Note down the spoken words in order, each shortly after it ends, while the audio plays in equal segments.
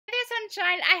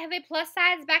sunshine. I have a plus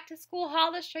size back to school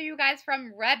haul to show you guys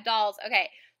from Rebdolls. Okay,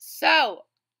 so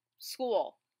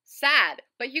school. Sad,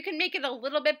 but you can make it a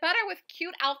little bit better with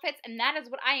cute outfits, and that is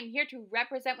what I am here to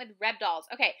represent with Rebdolls.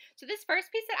 Okay, so this first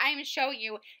piece that I am showing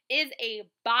you is a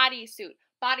bodysuit.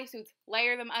 Bodysuits,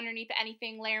 layer them underneath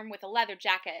anything, layer them with a leather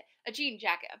jacket, a jean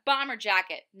jacket, a bomber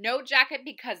jacket, no jacket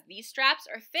because these straps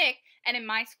are thick, and in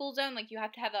my school zone, like, you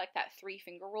have to have like that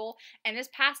 3-finger rule, and this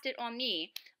passed it on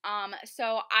me.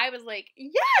 So I was like,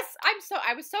 yes!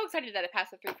 I was so excited that it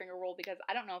passed the 3-finger rule because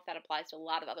I don't know if that applies to a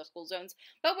lot of other school zones,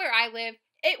 but where I live,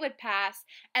 it would pass.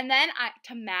 And then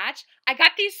to match, I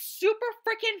got these super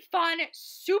freaking fun,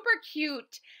 super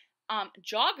cute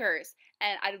joggers,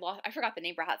 and I forgot the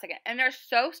name for a hot second, and they're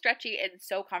so stretchy and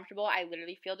so comfortable. I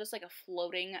literally feel just like a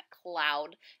floating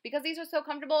cloud because these are so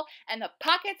comfortable, and the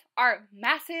pockets are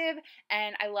massive,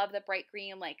 and I love the bright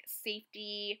green like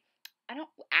safety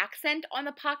accent on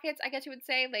the pockets, I guess you would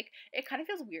say. Like, it kind of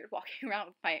feels weird walking around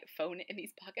with my phone in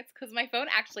these pockets because my phone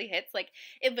actually hits, like,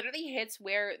 it literally hits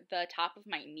where the top of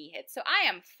my knee hits. So I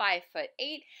am 5'8",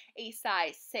 a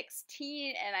size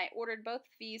 16, and I ordered both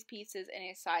of these pieces in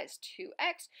a size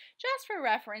 2X. Just for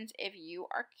reference, if you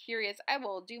are curious, I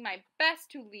will do my best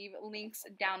to leave links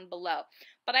down below.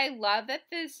 But I love that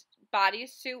this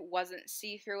bodysuit wasn't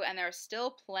see-through and there's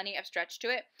still plenty of stretch to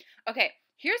it. Okay,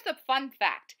 here's the fun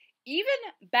fact. Even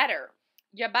better,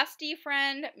 your busty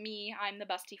friend, me, I'm the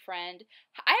busty friend.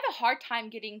 I have a hard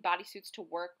time getting bodysuits to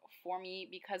work for me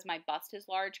because my bust is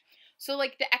large. So,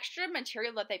 like, the extra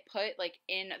material that they put, like,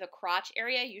 in the crotch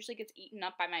area usually gets eaten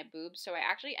up by my boobs. So I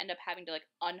actually end up having to, like,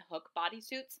 unhook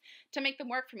bodysuits to make them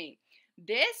work for me.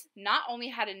 This not only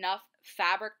had enough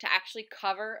fabric to actually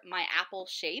cover my apple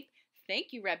shape.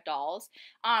 Thank you, Rebdolls.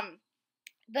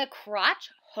 The crotch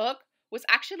hook was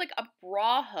actually like a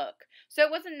bra hook. So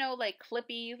it wasn't no like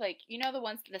clippy, like, you know,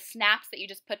 the snaps that you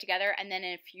just put together, and then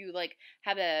if you like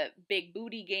have a big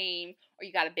booty game or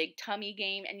you got a big tummy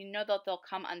game and you know that they'll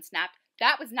come unsnapped.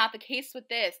 That was not the case with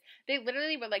this. They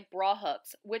literally were like bra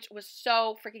hooks, which was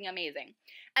so freaking amazing.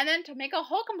 And then to make a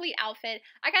whole complete outfit,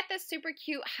 I got this super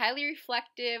cute, highly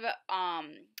reflective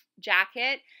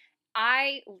jacket.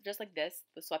 I just like this,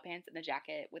 the sweatpants and the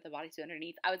jacket with the bodysuit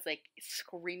underneath. I was like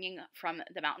screaming from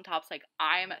the mountaintops, like,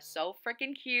 I'm so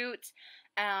freaking cute.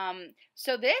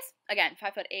 So this, again,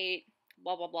 5'8",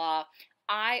 blah blah blah.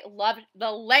 I loved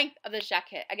the length of this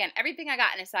jacket. Again, everything I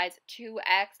got in a size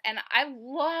 2X, and I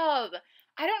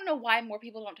don't know why more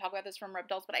people don't talk about this from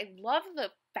Rebdolls, but I love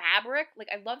the fabric. Like,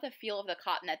 I love the feel of the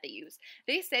cotton that they use.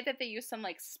 They say that they use some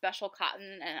like special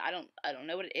cotton, and I don't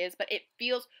know what it is, but it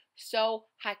feels so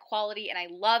high quality, and I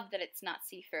love that it's not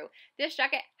see-through. This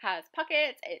jacket has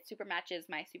pockets. It super matches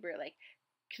my super like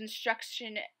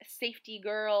construction safety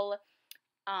girl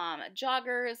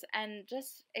joggers, and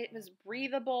just, it was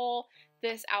breathable.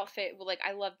 This outfit, like,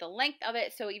 I love the length of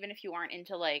it, so even if you aren't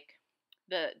into like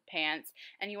the pants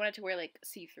and you wanted to wear like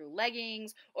see-through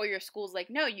leggings, or your school's like,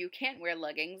 no, you can't wear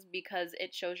leggings because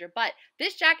it shows your butt,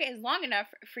 this jacket is long enough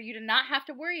for you to not have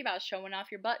to worry about showing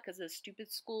off your butt because of the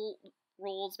stupid school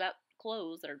rules about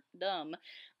clothes that are dumb.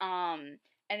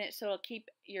 So it'll keep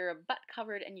your butt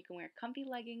covered, and you can wear comfy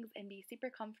leggings and be super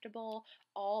comfortable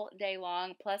all day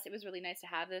long. Plus, it was really nice to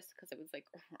have this because it was like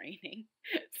raining.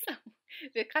 So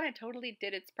it kind of totally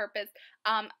did its purpose.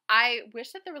 I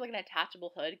wish that there was like an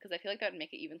attachable hood because I feel like that would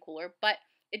make it even cooler, but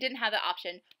it didn't have that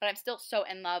option. But I'm still so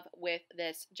in love with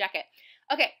this jacket.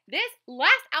 Okay, this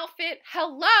last outfit,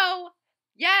 hello!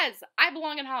 Yes, I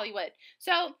belong in Hollywood.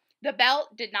 So the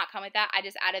belt did not come with that. I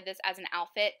just added this as an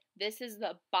outfit. This is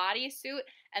the bodysuit,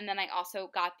 and then I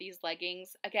also got these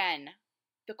leggings. Again,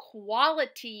 the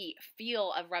quality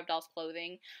feel of Rebdolls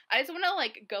clothing. I just want to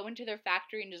like go into their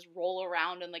factory and just roll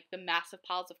around in like the massive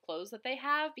piles of clothes that they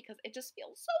have because it just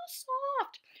feels so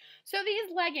soft. So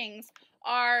these leggings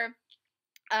are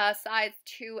size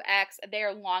 2X. They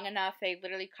are long enough. They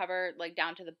literally cover like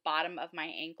down to the bottom of my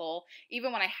ankle,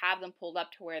 even when I have them pulled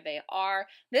up to where they are.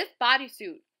 This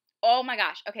bodysuit, oh my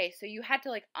gosh. Okay, so you had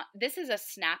to like, this is a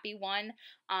snappy one.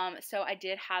 So I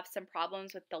did have some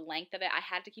problems with the length of it. I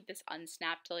had to keep this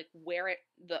unsnapped to like wear it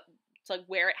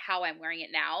how I'm wearing it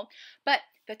now. But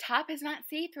the top is not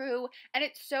see-through, and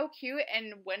it's so cute.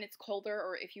 And when it's colder,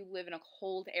 or if you live in a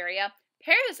cold area,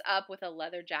 pair this up with a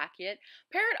leather jacket.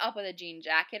 Pair it up with a jean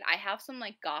jacket. I have some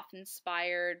like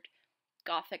goth-inspired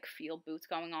gothic feel boots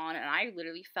going on, and I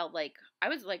literally felt like I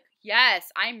was like, yes,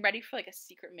 I'm ready for like a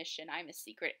secret mission. I'm a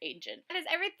secret agent. That is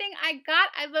everything I got.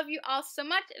 I love you all so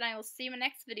much, and I will see you in my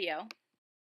next video.